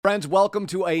Friends, welcome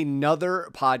to another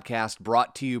podcast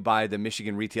brought to you by the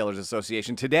Michigan Retailers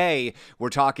Association. Today, we're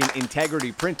talking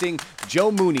integrity printing.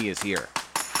 Joe Mooney is here.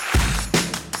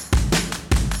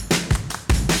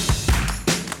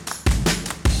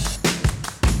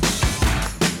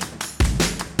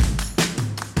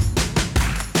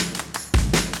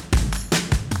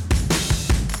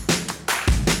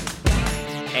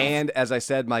 And as I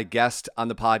said, my guest on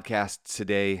the podcast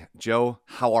today, Joe,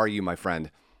 how are you, my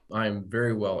friend? I'm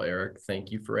very well, Eric.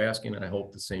 Thank you for asking, and I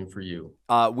hope the same for you.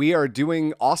 We are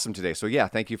doing awesome today. So yeah,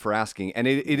 thank you for asking. And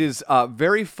it is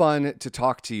very fun to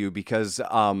talk to you because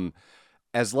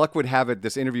as luck would have it,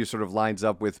 this interview sort of lines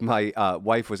up with my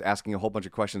wife was asking a whole bunch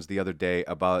of questions the other day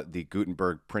about the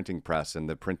Gutenberg printing press and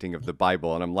the printing of the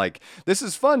Bible. And I'm like, this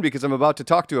is fun because I'm about to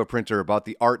talk to a printer about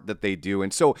the art that they do.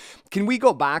 And so can we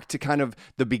go back to kind of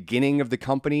the beginning of the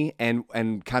company and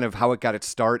kind of how it got its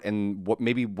start and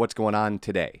what's going on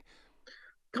today?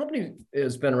 Company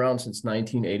has been around since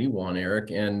 1981,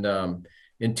 Eric. And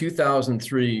in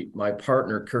 2003, my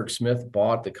partner, Kirk Smith,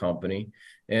 bought the company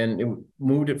and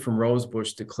moved it from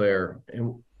Rosebush to Clare.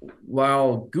 And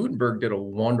while Gutenberg did a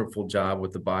wonderful job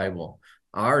with the Bible,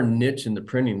 our niche in the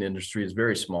printing industry is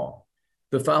very small.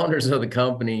 The founders of the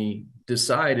company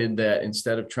decided that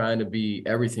instead of trying to be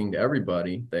everything to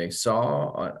everybody, they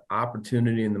saw an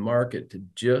opportunity in the market to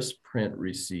just print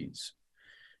receipts.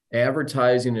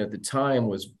 Advertising at the time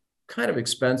was kind of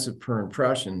expensive per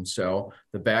impression. So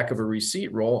the back of a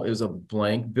receipt roll is a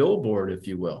blank billboard, if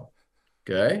you will.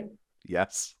 Okay.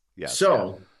 Yes.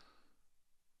 So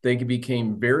they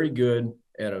became very good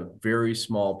at a very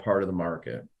small part of the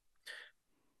market.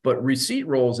 But receipt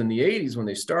rolls in the 80s when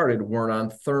they started weren't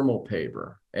on thermal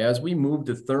paper. As we moved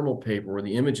to thermal paper where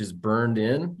the image is burned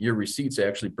in, your receipts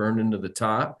actually burned into the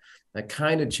top. That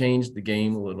kind of changed the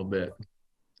game a little bit.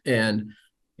 And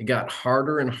it got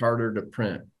harder and harder to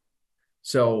print.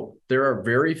 So there are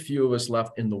very few of us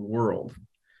left in the world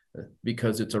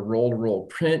because it's a roll-to-roll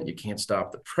print. You can't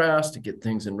stop the press to get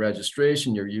things in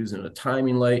registration. You're using a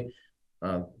timing light.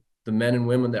 The men and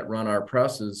women that run our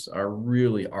presses are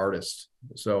really artists.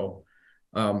 So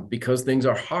because things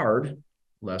are hard,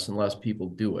 less and less people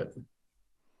do it.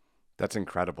 That's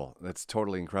incredible. That's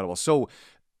totally incredible. So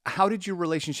how did your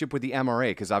relationship with the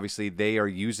MRA? Because obviously they are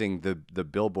using the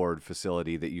billboard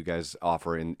facility that you guys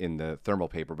offer in the thermal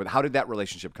paper. But how did that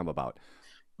relationship come about?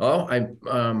 Well,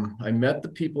 I met the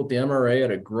people at the MRA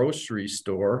at a grocery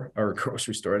store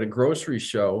at a grocery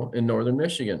show in Northern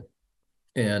Michigan,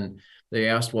 and they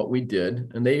asked what we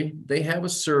did, and they have a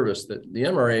service that the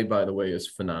MRA, by the way, is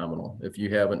phenomenal. If you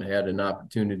haven't had an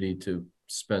opportunity to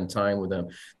spend time with them,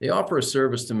 they offer a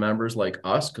service to members like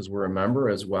us because we're a member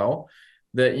as well,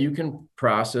 that you can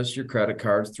process your credit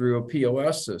cards through a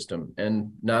POS system.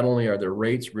 And not only are their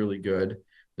rates really good,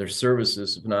 their service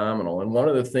is phenomenal. And one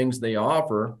of the things they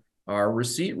offer are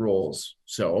receipt rolls.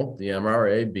 So the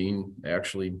MRA being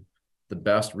actually the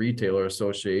best retailer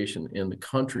association in the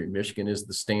country, Michigan is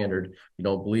the standard. If you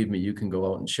don't believe me, you can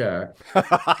go out and check.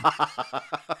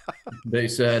 They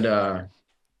said,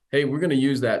 hey, we're going to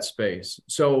use that space.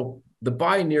 So the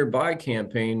Buy Nearby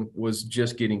campaign was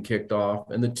just getting kicked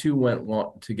off, and the two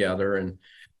went together. And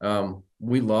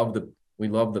we love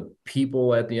the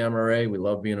people at the MRA. We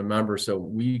love being a member, so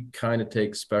we kind of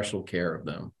take special care of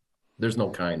them. There's no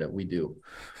kind of, we do.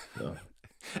 So.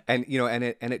 And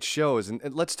it shows. And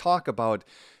let's talk about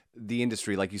the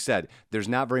industry. Like you said, there's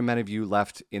not very many of you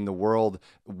left in the world.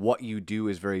 What you do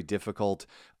is very difficult.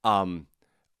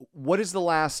 What is the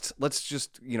last, let's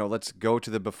go to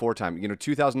the before time,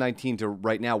 2019 to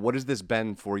right now. What has this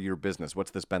been for your business?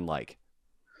 What's this been like?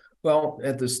 Well,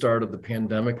 at the start of the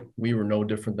pandemic, we were no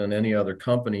different than any other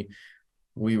company.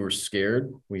 We were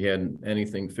scared. We hadn't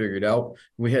anything figured out.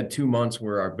 We had 2 months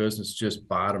where our business just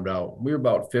bottomed out. We were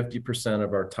about 50%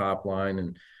 of our top line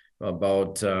and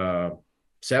about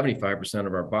 75%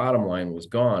 of our bottom line was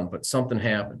gone, but something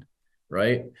happened,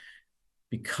 right?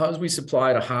 Because we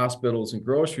supply to hospitals and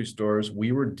grocery stores,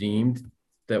 we were deemed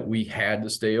that we had to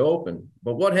stay open.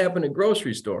 But what happened at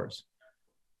grocery stores?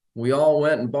 We all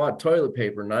went and bought toilet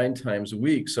paper 9 times a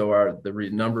week. So the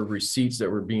number of receipts that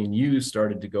were being used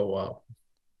started to go up.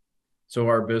 So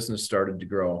our business started to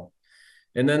grow.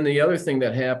 And then the other thing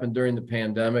that happened during the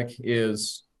pandemic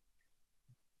is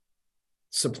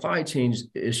supply chain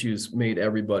issues made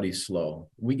everybody slow.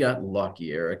 We got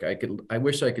lucky, Eric. I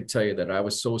wish I could tell you that I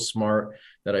was so smart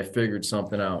that I figured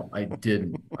something out. I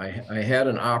didn't. I had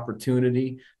an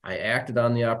opportunity. I acted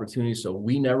on the opportunity. So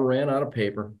we never ran out of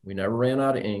paper. We never ran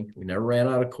out of ink. We never ran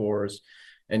out of cores.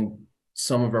 And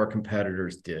some of our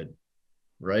competitors did,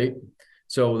 right?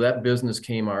 So that business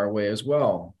came our way as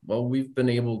well. Well, we've been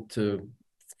able to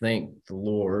thank the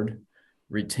Lord,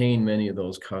 retain many of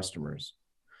those customers.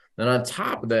 And on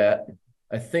top of that,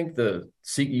 I think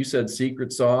you said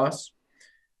secret sauce.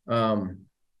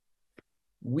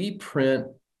 We print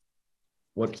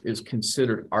what is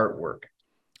considered artwork.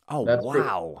 Oh, That's for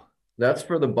wow. that's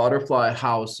for the Butterfly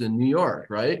House in New York,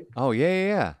 right? Oh, yeah, yeah,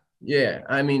 yeah. Yeah,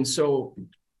 I mean, so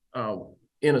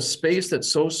in a space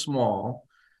that's so small,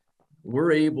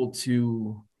 we're able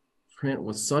to print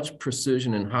with such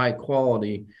precision and high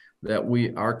quality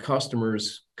that our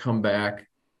customers come back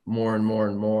more and more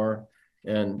and more.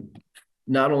 And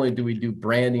not only do we do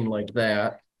branding like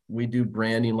that, we do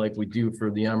branding like we do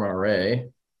for the MRA.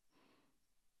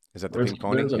 Is that the Pink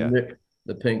Pony? Yeah.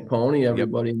 The Pink Pony. Yep.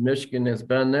 Everybody in Michigan has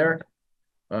been there.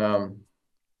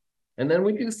 And then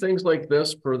we do things like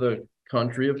this for the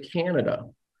country of Canada.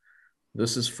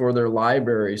 This is for their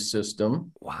library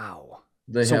system. Wow.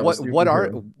 They So have what's sort of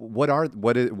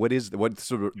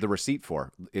the receipt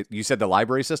for? You said the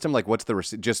library system, like what's the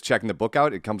receipt? Just checking the book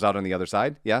out, it comes out on the other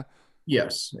side. Yeah.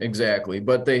 Yes, exactly.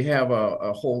 But they have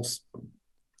a whole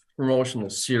promotional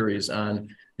series on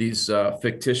these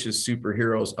fictitious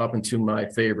superheroes up into my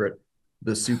favorite,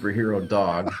 the superhero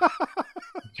dog.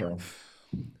 So,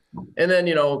 and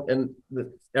then,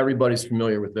 everybody's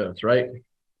familiar with this, right?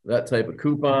 That type of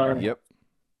coupon. Yep.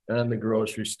 And the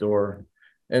grocery store.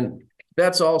 And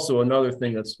that's also another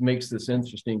thing that makes this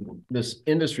interesting, this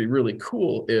industry really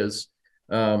cool is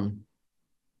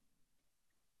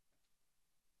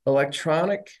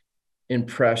electronic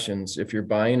impressions. If you're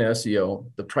buying SEO,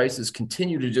 the prices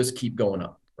continue to just keep going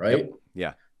up, right? Yep.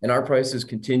 Yeah. And our prices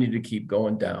continue to keep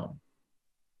going down.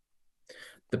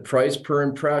 The price per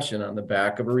impression on the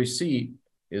back of a receipt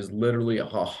is literally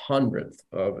 1/100th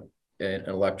of an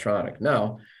electronic.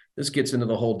 Now, this gets into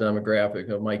the whole demographic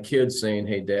of my kids saying,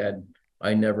 "Hey, Dad,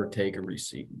 I never take a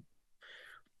receipt."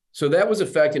 So that was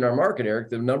affecting our market, Eric.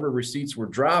 The number of receipts were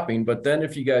dropping. But then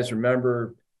if you guys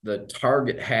remember the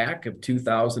Target hack of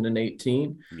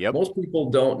 2018, yep. Most people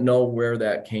don't know where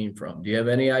that came from. Do you have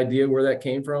any idea where that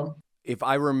came from? If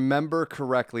I remember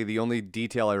correctly, the only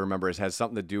detail I remember has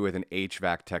something to do with an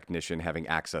HVAC technician having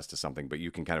access to something, but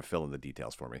you can kind of fill in the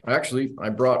details for me. Actually, I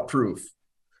brought proof.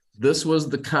 This was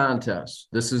the contest.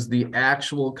 This is the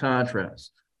actual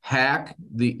contest. Hack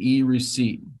the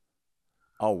e-receipt.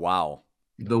 Oh, wow.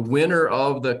 The winner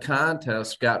of the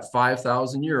contest got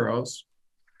 5,000 euros.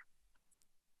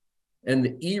 And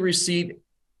the e-receipt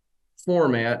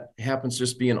format happens to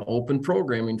just be an open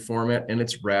programming format, and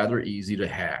it's rather easy to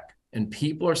hack. And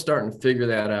people are starting to figure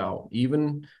that out.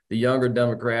 Even the younger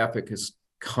demographic is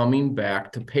coming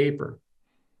back to paper.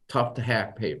 Tough to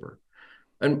hack paper.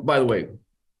 And by the way,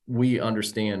 we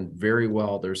understand very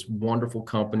well there's wonderful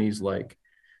companies like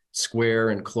Square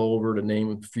and Clover, to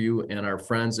name a few, and our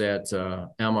friends at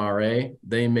MRA,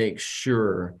 they make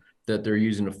sure that they're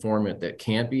using a format that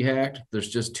can't be hacked. There's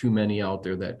just too many out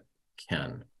there that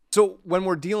can. So when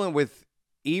we're dealing with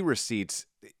e-receipts,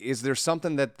 is there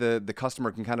something that the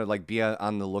customer can kind of like be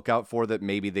on the lookout for that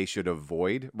maybe they should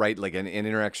avoid, right? Like an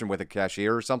interaction with a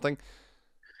cashier or something?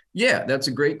 Yeah, that's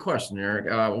a great question, Eric.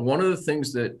 One of the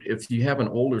things that if you have an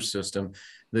older system,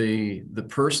 the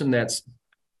person that's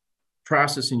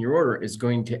processing your order is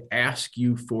going to ask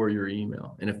you for your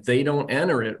email. And if they don't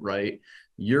enter it right,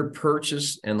 your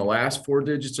purchase and the last 4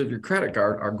 digits of your credit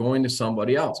card are going to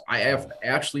somebody else. I have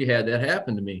actually had that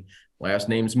happen to me. Last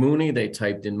name's Mooney. They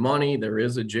typed in money. There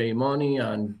is a J Money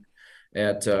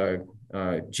at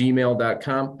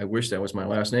gmail.com. I wish that was my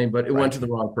last name, but it went to the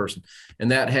wrong person.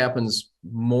 And that happens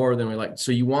more than we like.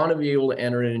 So you want to be able to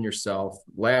enter it in yourself.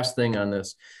 Last thing on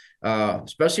this,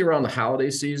 especially around the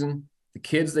holiday season, the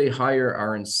kids they hire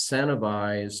are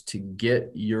incentivized to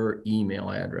get your email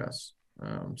address.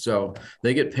 So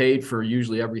they get paid for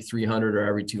usually every 300 or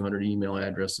every 200 email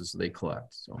addresses they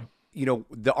collect. So,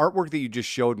 the artwork that you just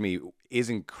showed me is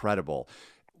incredible.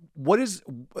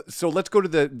 So let's go to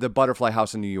the Butterfly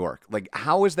House in New York. Like,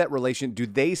 how is that relation? Do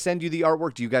they send you the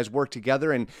artwork? Do you guys work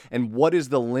together? And what is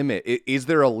the limit? Is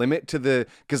there a limit to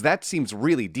because that seems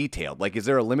really detailed. Like, is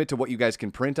there a limit to what you guys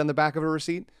can print on the back of a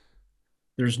receipt?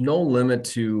 There's no limit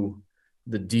to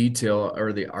the detail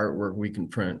or the artwork we can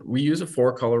print. We use a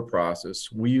 4-color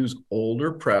process. We use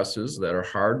older presses that are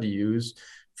hard to use.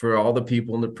 For all the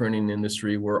people in the printing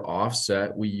industry, we're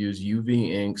offset. We use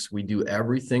UV inks. We do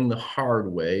everything the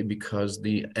hard way because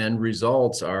the end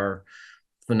results are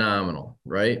phenomenal,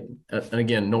 right? And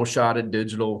again, no shot at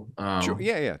digital. Sure.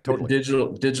 Yeah, totally.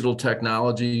 Digital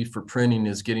technology for printing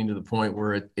is getting to the point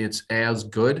where it's as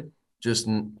good, just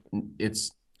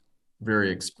it's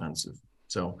very expensive.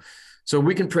 So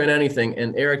we can print anything.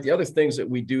 And Eric, the other things that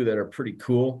we do that are pretty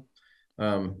cool,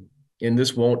 and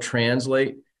this won't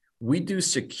translate, We do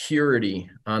security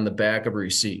on the back of a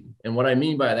receipt. And what I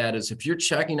mean by that is if you're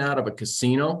checking out of a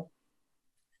casino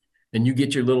and you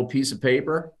get your little piece of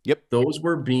paper, Yep. those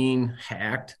were being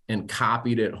hacked and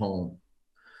copied at home.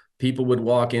 People would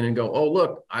walk in and go, oh,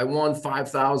 look, I won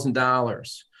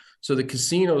 $5,000. So the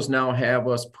casinos now have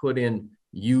us put in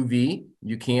UV.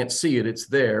 You can't see it, it's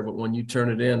there. But when you turn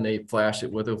it in, they flash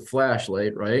it with a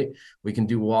flashlight, right? We can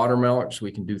do watermarks.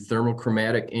 We can do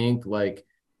thermochromatic ink like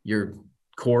your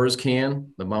cores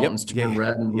can. The mountains turn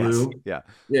red and blue. Yes.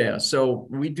 Yeah. So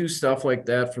we do stuff like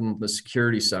that from the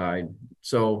security side.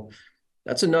 So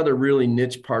that's another really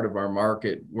niche part of our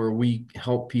market where we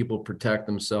help people protect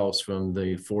themselves from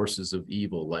the forces of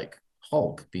evil, like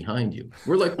Hulk behind you.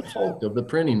 We're like the Hulk of the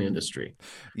printing industry.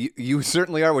 You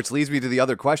certainly are, which leads me to the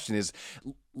other question is,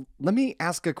 let me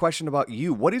ask a question about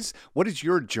you. What is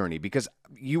your journey? Because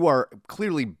you are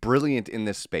clearly brilliant in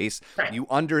this space.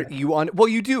 Well,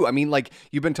 you do. I mean, like,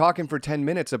 you've been talking for 10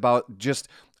 minutes about just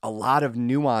a lot of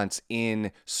nuance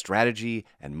in strategy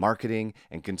and marketing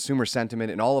and consumer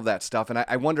sentiment and all of that stuff. And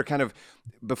I wonder, kind of,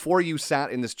 before you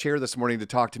sat in this chair this morning to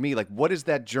talk to me, like, what is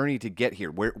that journey to get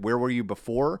here? Where were you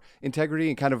before Integrity,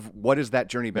 and kind of what has that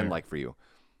journey been like for you?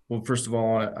 Well, first of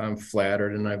all, I'm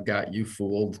flattered and I've got you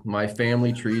fooled. My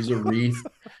family tree's a wreath.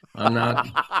 I'm not,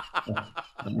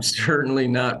 I'm certainly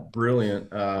not brilliant.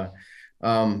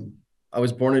 I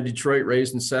was born in Detroit,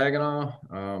 raised in Saginaw.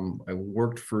 I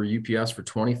worked for UPS for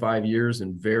 25 years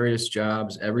in various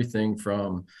jobs, everything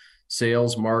from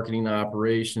sales, marketing,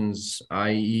 operations,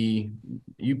 IE.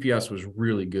 UPS was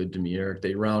really good to me, Eric.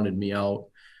 They rounded me out.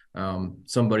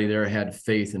 Somebody there had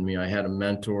faith in me. I had a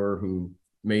mentor who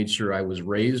made sure I was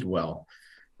raised well.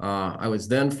 I was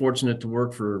then fortunate to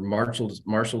work for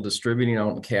Marshall Distributing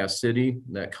out in Cass City.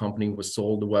 That company was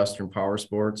sold to Western Power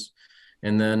Sports.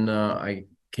 And then I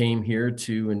came here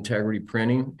to Integrity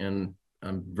Printing, and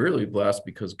I'm really blessed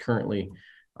because currently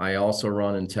I also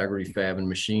run Integrity Fab and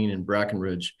Machine in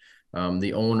Breckenridge.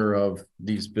 The owner of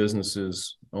these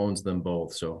businesses owns them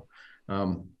both. So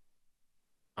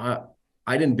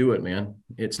I didn't do it, man.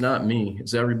 It's not me.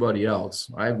 It's everybody else.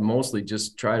 I mostly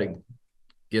just try to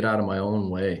get out of my own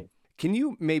way. Can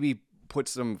you maybe put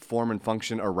some form and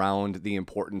function around the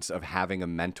importance of having a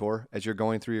mentor as you're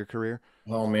going through your career?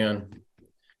 Oh, man.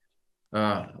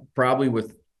 Probably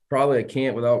I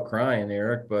can't without crying,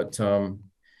 Eric, but to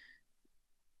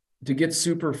get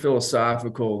super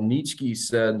philosophical, Nietzsche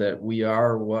said that we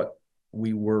are what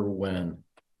we were when,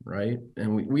 right?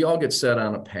 And we all get set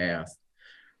on a path.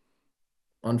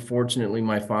 Unfortunately,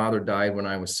 my father died when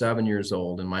I was 7 years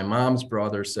old, and my mom's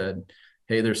brother said,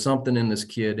 hey, there's something in this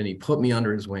kid, and he put me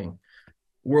under his wing.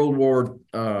 World War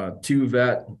II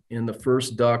vet in the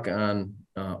first duck on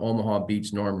Omaha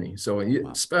Beach, Normandy. So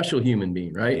a special human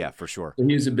being, right? Yeah, for sure.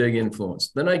 And he's a big influence.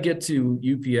 Then I get to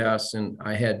UPS, and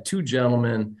I had two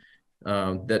gentlemen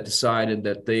that decided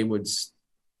that they would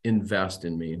invest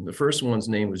in me. The first one's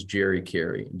name was Jerry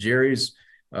Carey. Jerry's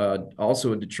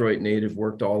also a Detroit native,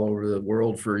 worked all over the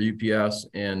world for UPS,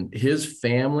 and his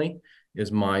family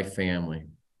is my family.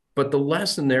 But the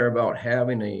lesson there about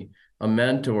having a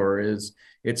mentor is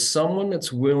it's someone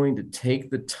that's willing to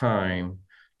take the time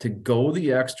to go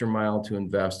the extra mile to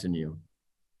invest in you.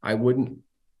 I wouldn't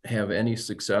have any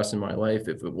success in my life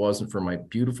if it wasn't for my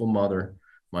beautiful mother,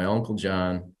 my Uncle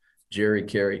John, Jerry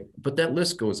Carey. But that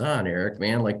list goes on, Eric,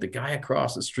 man. Like the guy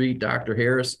across the street, Dr.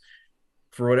 Harris,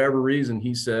 for whatever reason,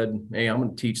 he said, hey, I'm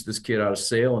going to teach this kid how to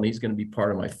sail, and he's going to be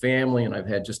part of my family. And I've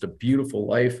had just a beautiful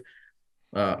life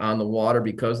on the water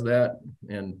because of that.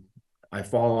 And I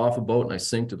fall off a boat and I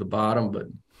sink to the bottom, but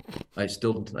I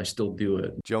still do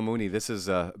it. Joe Mooney, this has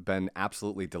been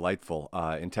absolutely delightful.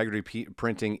 Integrity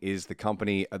Printing is the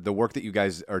company. The work that you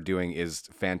guys are doing is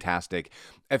fantastic.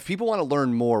 If people want to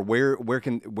learn more, where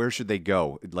should they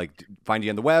go? Like, find you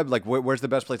on the web? Like, where's the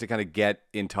best place to kind of get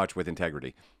in touch with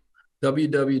Integrity?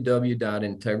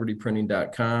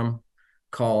 www.integrityprinting.com.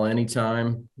 Call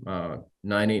anytime,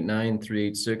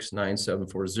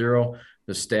 989-386-9740.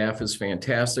 The staff is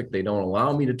fantastic. They don't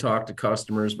allow me to talk to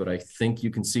customers, but I think you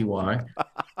can see why.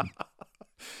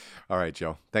 All right,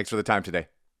 Joe. Thanks for the time today.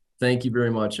 Thank you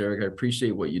very much, Eric. I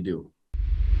appreciate what you do.